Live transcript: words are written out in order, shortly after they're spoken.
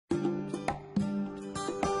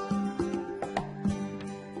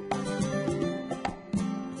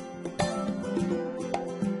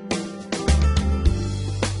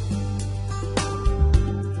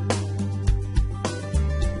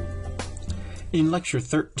In Lecture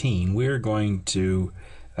 13, we're going to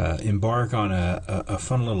embark on a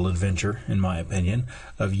fun little adventure, in my opinion,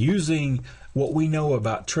 of using what we know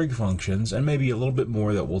about trig functions, and maybe a little bit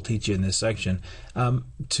more that we'll teach you in this section,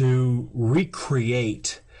 to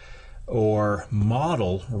recreate or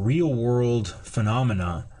model real-world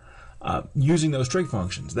phenomena using those trig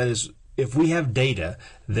functions. That is, if we have data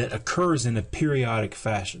that occurs in a periodic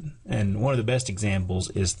fashion, and one of the best examples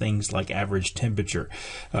is things like average temperature,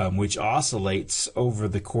 which oscillates over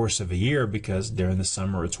the course of a year because during the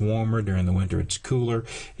summer it's warmer, during the winter it's cooler.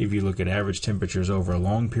 If you look at average temperatures over a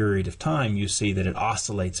long period of time, you see that it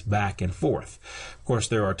oscillates back and forth. Of course,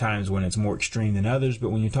 there are times when it's more extreme than others,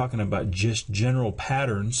 but when you're talking about just general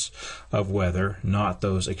patterns of weather, not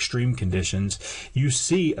those extreme conditions, you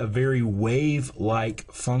see a very wave-like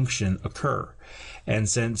function occur. And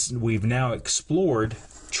since we've now explored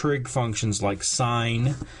trig functions like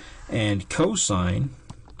sine and cosine,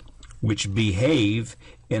 which behave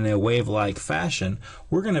in a wave-like fashion,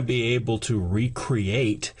 we're going to be able to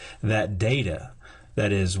recreate that data.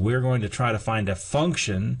 That is, we're going to try to find a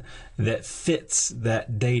function that fits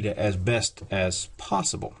that data as best as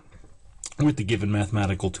possible with the given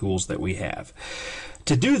mathematical tools that we have.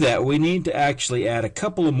 To do that, we need to actually add a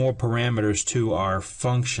couple of more parameters to our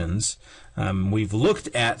functions. We've looked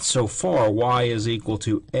at so far y is equal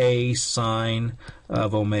to a sine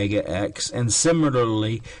of omega x, and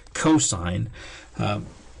similarly cosine.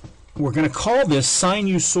 We're going to call this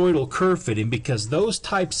sinusoidal curve fitting because those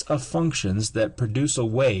types of functions that produce a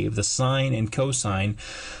wave, the sine and cosine,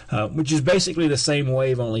 which is basically the same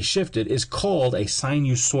wave only shifted, is called a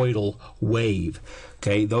sinusoidal wave.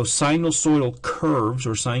 Okay, those sinusoidal curves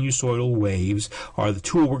or sinusoidal waves are the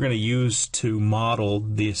tool we're going to use to model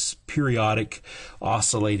this periodic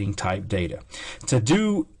oscillating type data. To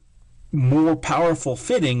do more powerful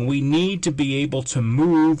fitting, we need to be able to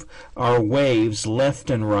move our waves left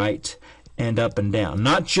and right and up and down.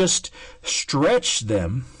 Not just stretch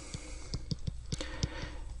them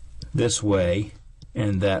this way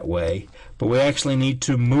and that way, but we actually need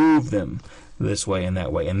to move them this way and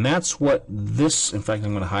that way. And that's what this, in fact,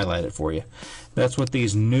 I'm going to highlight it for you. That's what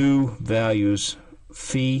these new values,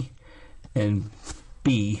 phi and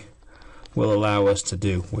b, will allow us to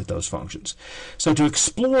do with those functions. So to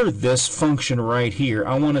explore this function right here,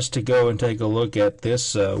 I want us to go and take a look at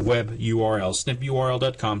this web URL,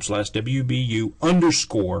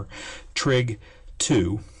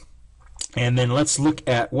 snipurl.com/wbu_trig2. And then let's look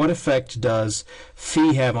at what effect does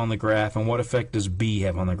phi have on the graph and what effect does b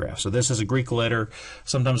have on the graph. So this is a Greek letter,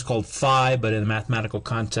 sometimes called phi, but in a mathematical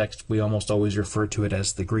context we almost always refer to it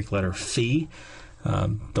as the Greek letter phi.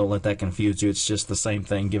 Don't let that confuse you. It's just the same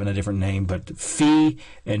thing given a different name, but phi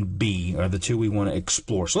and b are the two we want to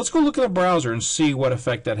explore. So let's go look at the browser and see what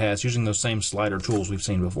effect that has using those same slider tools we've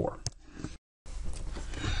seen before.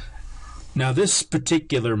 Now this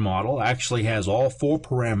particular model actually has all four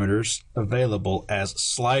parameters available as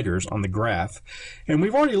sliders on the graph, and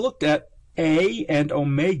we've already looked at a and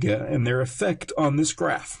omega and their effect on this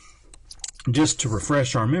graph. Just to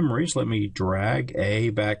refresh our memories, let me drag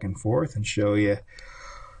a back and forth and show you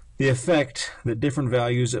the effect that different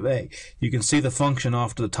values of a. You can see the function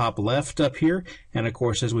off to the top left up here, and of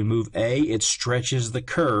course as we move a, it stretches the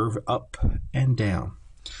curve up and down.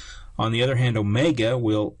 On the other hand, omega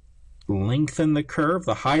will lengthen the curve.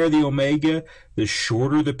 The higher the omega, the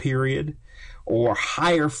shorter the period, or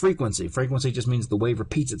higher frequency. Frequency just means the wave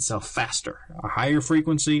repeats itself faster. A higher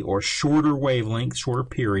frequency or shorter wavelength, shorter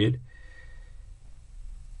period,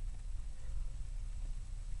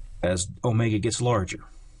 as omega gets larger.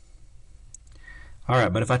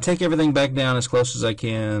 Alright, but if I take everything back down as close as I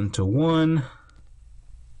can to 1,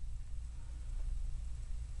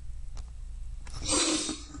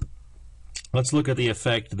 let's look at the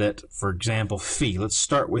effect that, for example, phi. Let's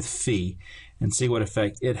start with phi and see what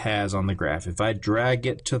effect it has on the graph. If I drag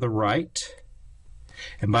it to the right,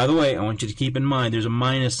 and by the way, I want you to keep in mind there's a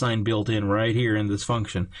minus sign built in right here in this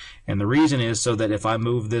function. And the reason is so that if I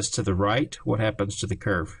move this to the right, what happens to the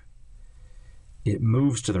curve? It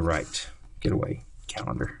moves to the right. Get away,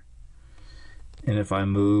 calendar. And if I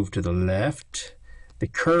move to the left, the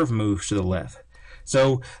curve moves to the left.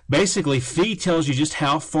 So basically, phi tells you just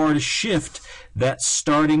how far to shift that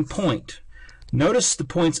starting point. Notice the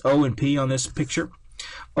points O and P on this picture.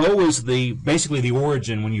 O is basically the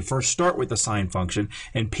origin when you first start with the sine function,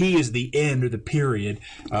 and P is the end or the period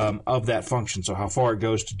of that function, so how far it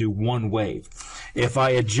goes to do one wave. If I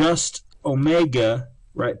adjust omega,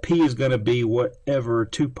 right, P is going to be whatever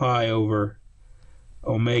 2 pi over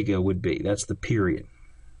omega would be. That's the period.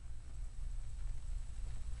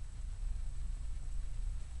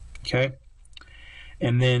 Okay?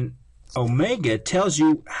 And then omega tells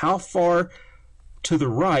you how far to the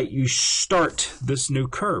right you start this new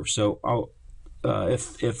curve. So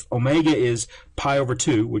if omega is pi over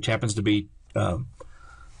 2, which happens to be,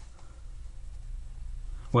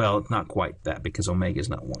 well, it's not quite that because omega is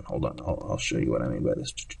not 1. Hold on, I'll show you what I mean by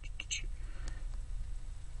this.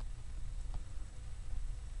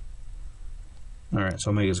 All right,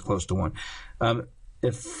 so omega is close to 1.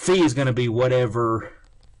 If phi is going to be whatever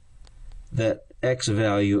that x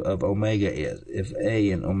value of omega is, if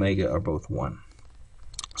a and omega are both 1.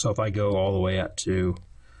 So if I go all the way out to,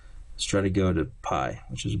 let's try to go to pi,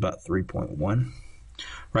 which is about 3.1.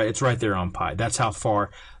 Right, it's right there on pi. That's how far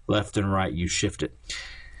left and right you shift it.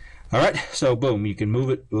 All right, so boom, you can move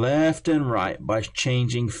it left and right by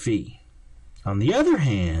changing phi. On the other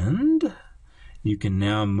hand, you can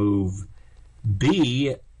now move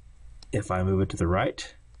b. If I move it to the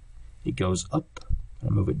right, it goes up. If I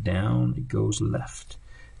move it down, it goes left.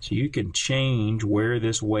 So you can change where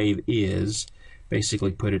this wave is,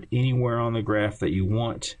 basically put it anywhere on the graph that you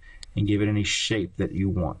want and give it any shape that you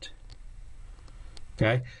want.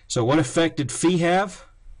 Okay, so what effect did phi have?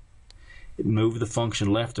 It moved the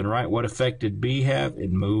function left and right. What effect did b have?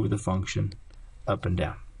 It moved the function up and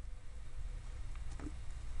down.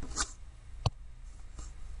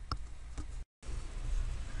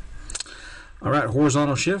 All right,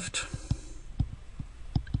 horizontal shift,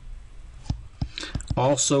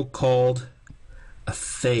 also called a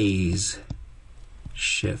phase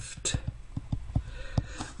shift.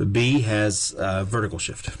 The B has vertical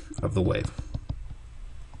shift of the wave.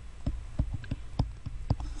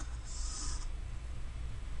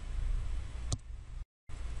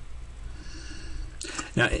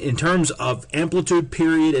 Now, in terms of amplitude,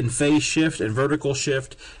 period, and phase shift and vertical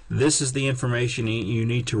shift, this is the information you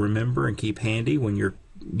need to remember and keep handy when you're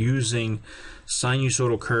using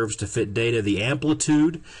sinusoidal curves to fit data. The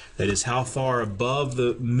amplitude, that is how far above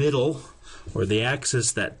the middle or the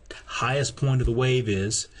axis that highest point of the wave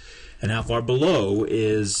is, and how far below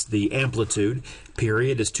is the amplitude.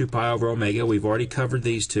 Period is 2 pi over omega. We've already covered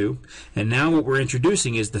these two. And now what we're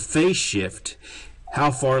introducing is the phase shift. How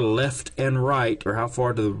far left and right, or how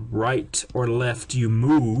far to the right or left you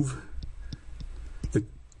move the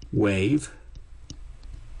wave,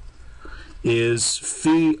 is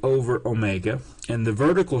phi over omega. And the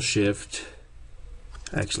vertical shift,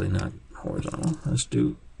 actually not horizontal, let's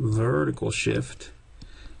do vertical shift,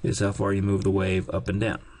 is how far you move the wave up and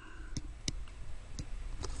down.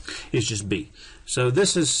 It's just b. So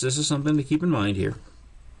this is something to keep in mind here.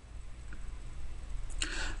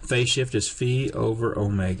 Phase shift is phi over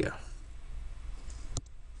omega.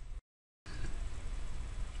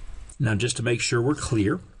 Now, just to make sure we're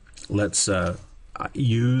clear, let's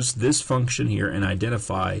use this function here and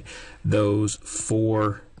identify those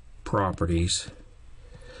 4 properties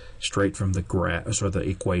straight from the graph, or the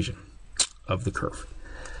equation of the curve.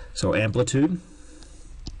 So amplitude,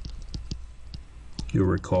 you'll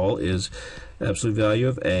recall, is absolute value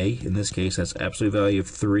of a. In this case, that's absolute value of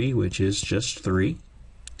 3, which is just 3.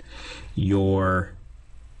 Your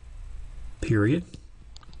period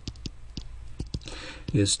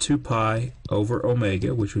is 2 pi over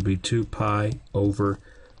omega, which would be 2 pi over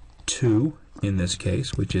 2 in this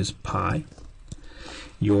case, which is pi.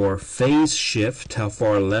 Your phase shift, how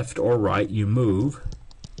far left or right you move,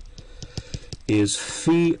 is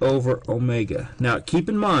phi over omega. Now keep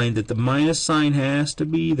in mind that the minus sign has to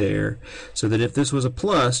be there, so that if this was a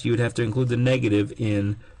plus, you would have to include the negative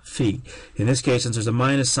in phi. In this case, since there's a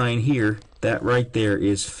minus sign here, that right there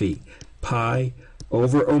is phi. Pi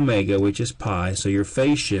over omega, which is pi, so your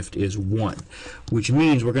phase shift is 1, which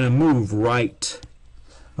means we're going to move right.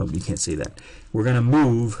 Oh, you can't see that. We're going to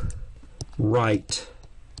move right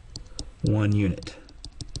 1 unit.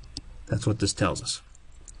 That's what this tells us.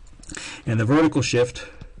 And the vertical shift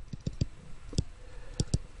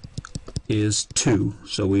is 2,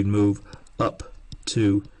 so we'd move up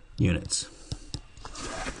 2 units.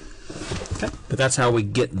 Okay, but that's how we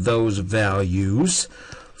get those values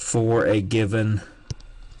for a given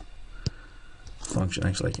function.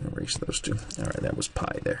 Actually, I can erase those two. All right, that was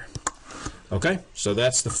pi there. Okay, so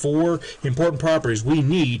that's the 4 important properties we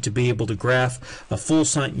need to be able to graph a full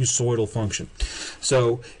sinusoidal function.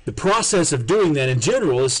 So the process of doing that in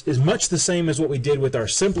general is much the same as what we did with our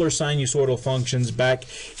simpler sinusoidal functions back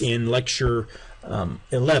in lecture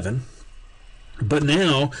 11. But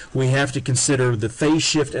now we have to consider the phase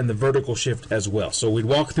shift and the vertical shift as well. So we'd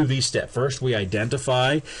walk through these steps. First, we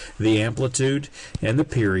identify the amplitude and the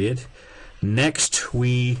period. Next,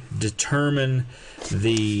 we determine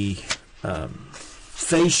the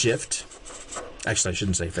phase shift. Actually, I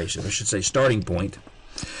shouldn't say phase shift. I should say starting point.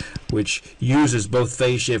 which uses both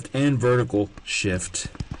phase shift and vertical shift.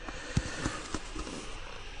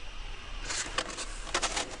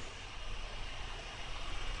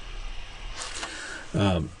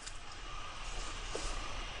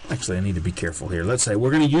 Actually, I need to be careful here. Let's say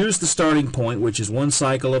we're going to use the starting point, which is one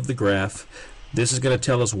cycle of the graph. This is going to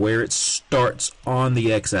tell us where it starts on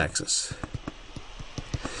the x-axis.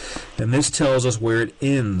 And this tells us where it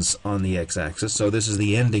ends on the x-axis, so this is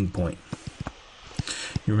the ending point.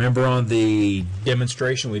 You remember on the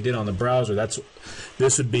demonstration we did on the browser,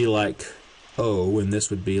 this would be like O, and this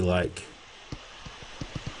would be like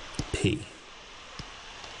P.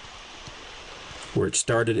 Where it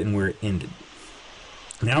started and where it ended.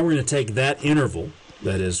 Now we're going to take that interval,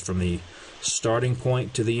 that is from the starting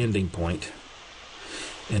point to the ending point,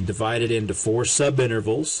 and divide it into 4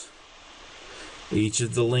 subintervals. Each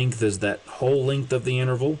of the length is that whole length of the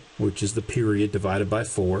interval, which is the period, divided by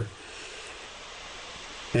 4.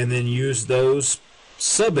 And then use those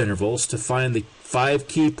subintervals to find the 5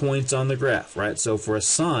 key points on the graph, right? So for a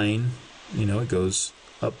sine, it goes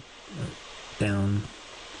up, down,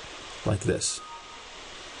 like this.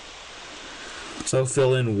 So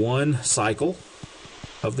fill in one cycle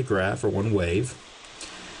of the graph, or one wave,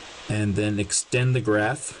 and then extend the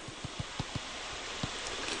graph.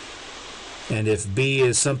 And if B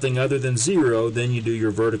is something other than 0, then you do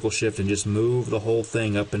your vertical shift and just move the whole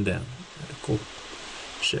thing up and down. Vertical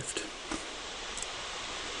shift.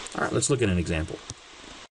 All right, let's look at an example.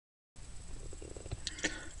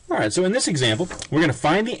 All right, so in this example, we're going to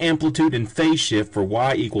find the amplitude and phase shift for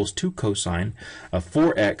y equals 2 cosine of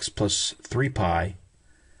 4x plus 3 pi,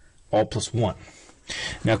 all plus 1.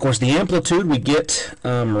 Now, of course, the amplitude we get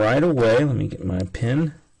right away. Let me get my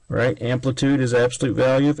pen. Right, amplitude is absolute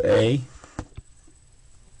value of A.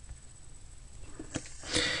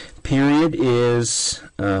 Period is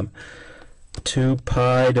 2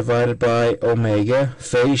 pi divided by omega.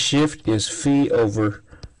 Phase shift is phi over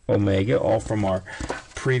omega, all from our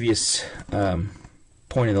previous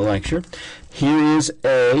point in the lecture. Here is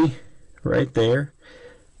A right there.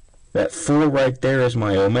 That 4 right there is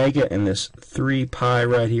my omega, and this 3 pi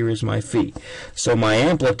right here is my phi. So my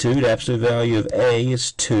amplitude, absolute value of A,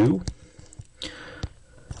 is 2.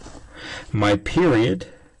 My period,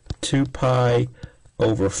 2 pi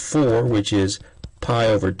over 4, which is pi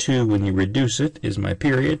over 2 when you reduce it, is my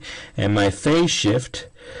period. And my phase shift,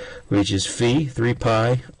 which is phi, 3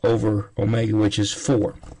 pi over omega, which is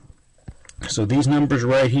 4. So these numbers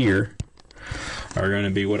right here are going to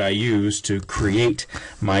be what I use to create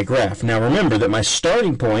my graph. Now remember that my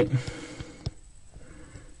starting point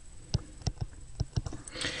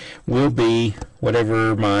will be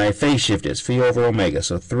whatever my phase shift is, phi over omega.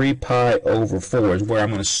 So 3 pi over 4 is where I'm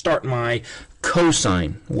going to start my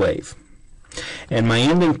cosine wave. And my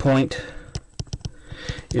ending point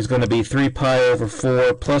is going to be 3 pi over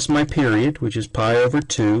 4 plus my period, which is pi over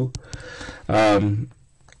 2.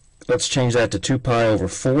 Let's change that to 2 pi over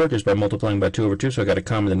 4 just by multiplying by 2 over 2, so I got a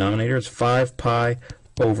common denominator. It's 5 pi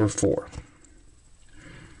over 4.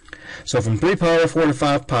 So from 3 pi over 4 to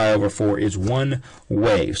 5 pi over 4 is one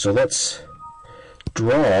wave. So let's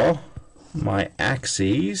draw my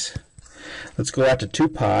axes. Let's go out to 2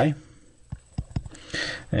 pi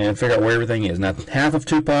and figure out where everything is. Now half of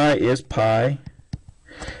 2 pi is pi.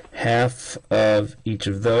 Half of each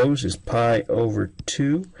of those is pi over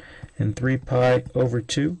 2, and 3 pi over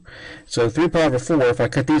 2. So 3 pi over 4, if I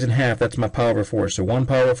cut these in half, that's my pi over 4. So 1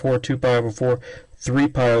 pi over 4, 2 pi over 4, 3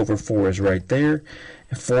 pi over 4 is right there,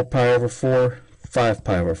 and 4 pi over 4, 5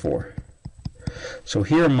 pi over 4. So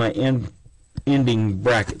here are my ending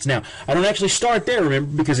brackets. Now, I don't actually start there,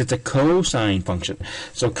 remember, because it's a cosine function.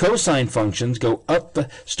 So cosine functions go up,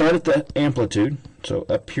 start at the amplitude, so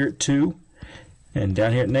up here at 2, and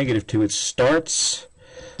down here at negative 2. It starts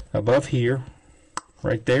above here,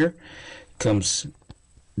 right there, comes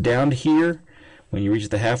down to here. When you reach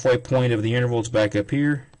the halfway point of the interval, it's back up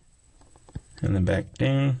here, and then back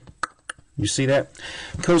down. You see that?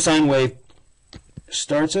 Cosine wave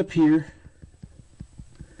starts up here,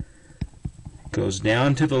 goes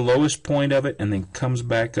down to the lowest point of it, and then comes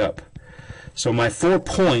back up. So my 4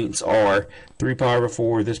 points are 3 pi over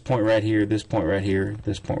 4, this point right here, this point right here,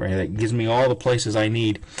 this point right here. That gives me all the places I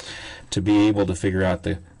need to be able to figure out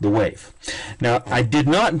the wave. Now, I did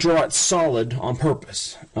not draw it solid on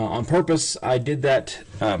purpose. I did that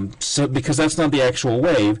because that's not the actual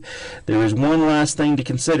wave. There is one last thing to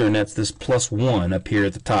consider, and that's this plus 1 up here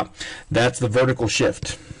at the top. That's the vertical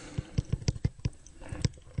shift.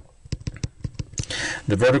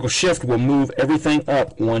 The vertical shift will move everything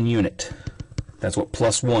up 1 unit. That's what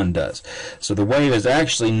plus 1 does. So the wave is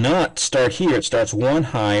actually not start here. It starts 1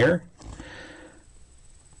 higher,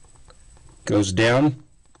 goes down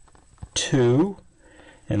 2,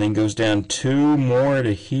 and then goes down 2 more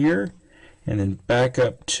to here, and then back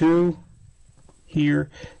up 2 here,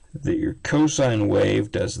 your cosine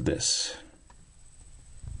wave does this.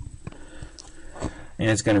 And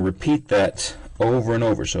it's going to repeat that over and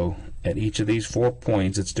over. So at each of these 4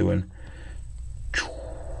 points, it's doing,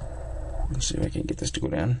 let's see if I can get this to go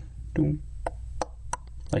down,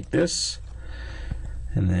 like this,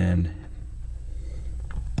 and then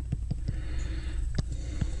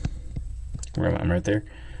where am I? I'm right there.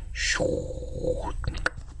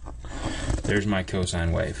 There's my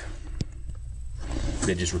cosine wave.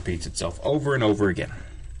 That just repeats itself over and over again.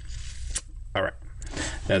 All right.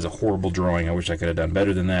 That's a horrible drawing. I wish I could have done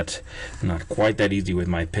better than that. Not quite that easy with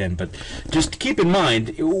my pen, but just keep in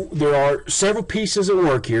mind there are several pieces at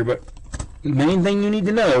work here, but the main thing you need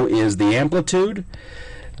to know is the amplitude,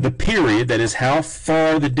 the period, that is how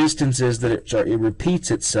far the distance is that it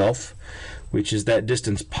repeats itself, which is that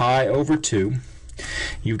distance pi over 2.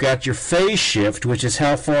 You've got your phase shift, which is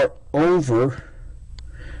how far over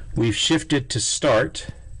we've shifted to start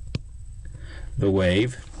the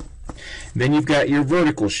wave. Then you've got your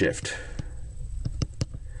vertical shift,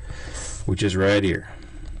 which is right here.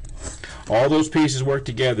 All those pieces work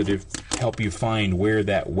together to help you find where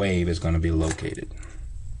that wave is going to be located.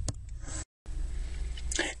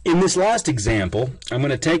 In this last example, I'm going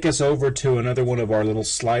to take us over to another one of our little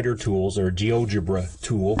slider tools, or GeoGebra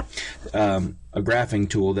tool, a graphing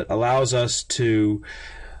tool that allows us to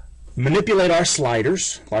manipulate our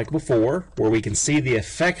sliders like before, where we can see the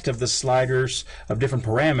effect of the sliders of different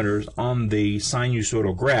parameters on the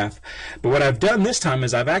sinusoidal graph. But what I've done this time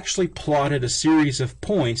is I've actually plotted a series of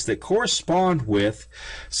points that correspond with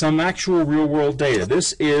some actual real-world data.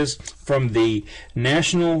 This is from the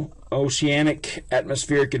National Oceanic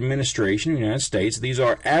Atmospheric Administration in the United States. These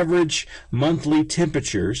are average monthly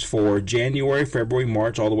temperatures for January, February,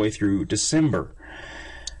 March, all the way through December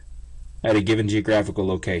at a given geographical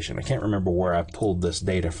location. I can't remember where I pulled this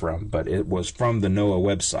data from, but it was from the NOAA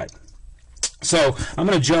website. So I'm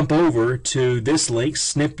going to jump over to this link,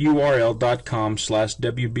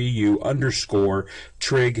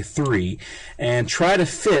 snipurl.com/WBU_trig3, and try to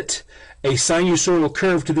fit a sinusoidal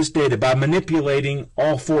curve to this data by manipulating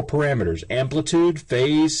all 4 parameters: amplitude,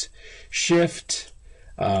 phase, shift,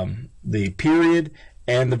 the period,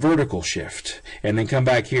 and the vertical shift, and then come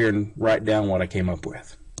back here and write down what I came up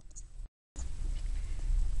with.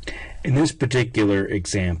 In this particular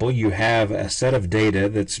example, you have a set of data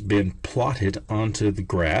that's been plotted onto the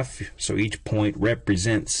graph. So each point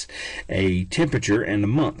represents a temperature and a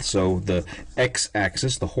month. So the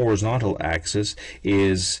x-axis, the horizontal axis,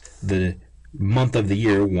 is the month of the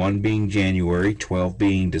year, 1 being January, 12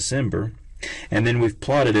 being December. And then we've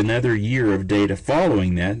plotted another year of data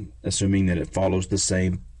following that, assuming that it follows the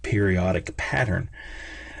same periodic pattern.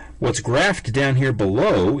 What's graphed down here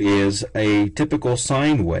below is a typical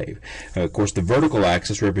sine wave. Of course, the vertical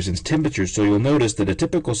axis represents temperature, so you'll notice that a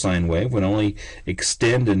typical sine wave would only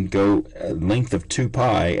extend and go a length of 2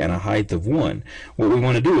 pi and a height of 1. What we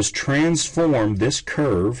want to do is transform this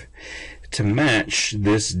curve to match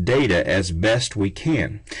this data as best we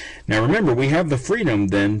can. Now remember, we have the freedom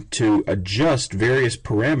then to adjust various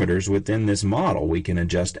parameters within this model. We can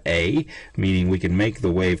adjust A, meaning we can make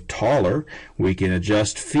the wave taller. We can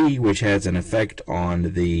adjust phi, which has an effect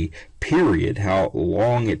on the period, how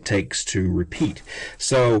long it takes to repeat.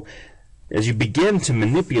 So as you begin to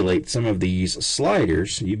manipulate some of these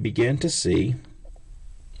sliders, you begin to see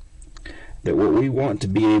that what we want to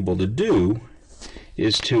be able to do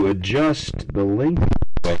is to adjust the length of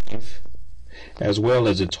the wave as well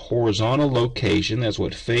as its horizontal location. That's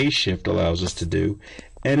what phase shift allows us to do,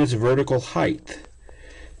 and its vertical height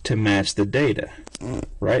to match the data,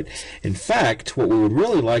 right? In fact, what we would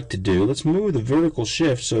really like to do, let's move the vertical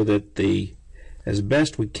shift so that as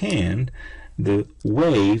best we can, the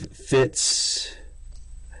wave fits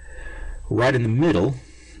right in the middle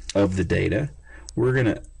of the data. We're going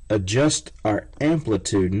to adjust our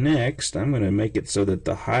amplitude next. I'm going to make it so that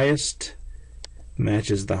the highest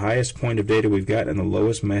matches the highest point of data we've got and the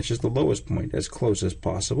lowest matches the lowest point as close as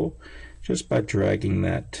possible, just by dragging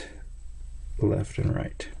that left and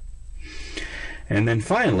right. And then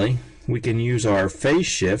finally, we can use our phase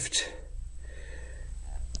shift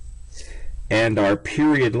and our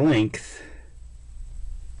period length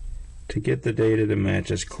to get the data to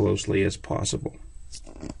match as closely as possible.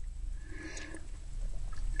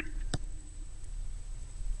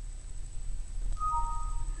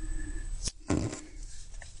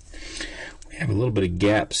 We have a little bit of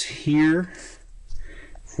gaps here.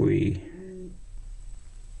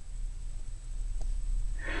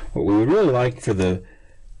 What we would really like for the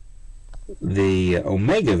the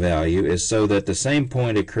omega value is so that the same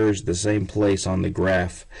point occurs at the same place on the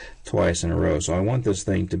graph twice in a row. So I want this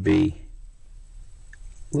thing to be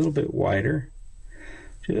a little bit wider,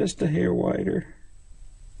 just a hair wider.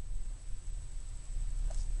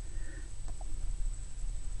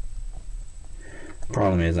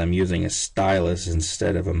 Problem is I'm using a stylus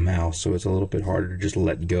instead of a mouse, so it's a little bit harder to just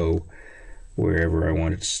let go wherever I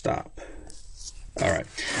want it to stop. Alright,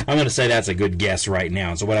 I'm going to say that's a good guess right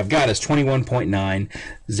now. So what I've got is 21.9,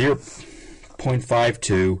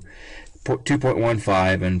 0.52,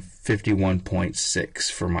 2.15, and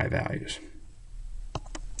 51.6 for my values.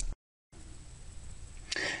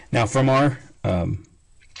 Now from our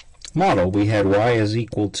model, we had y is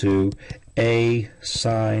equal to a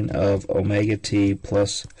sine of omega t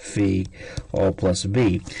plus phi all plus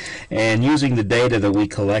b. And using the data that we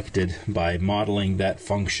collected by modeling that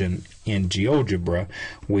function in GeoGebra,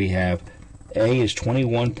 we have a is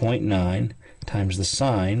 21.9 times the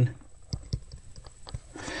sine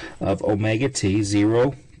of omega t,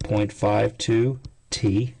 0.52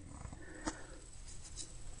 t.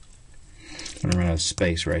 I'm going to run out of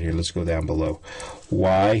space right here. Let's go down below.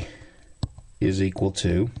 Y is equal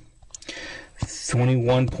to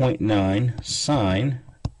 21.9 sine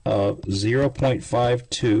of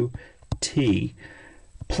 0.52 t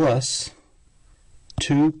plus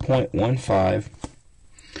 2.15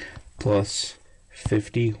 plus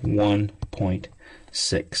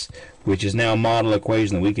 51.6, which is now a model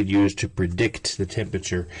equation that we could use to predict the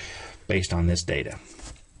temperature based on this data.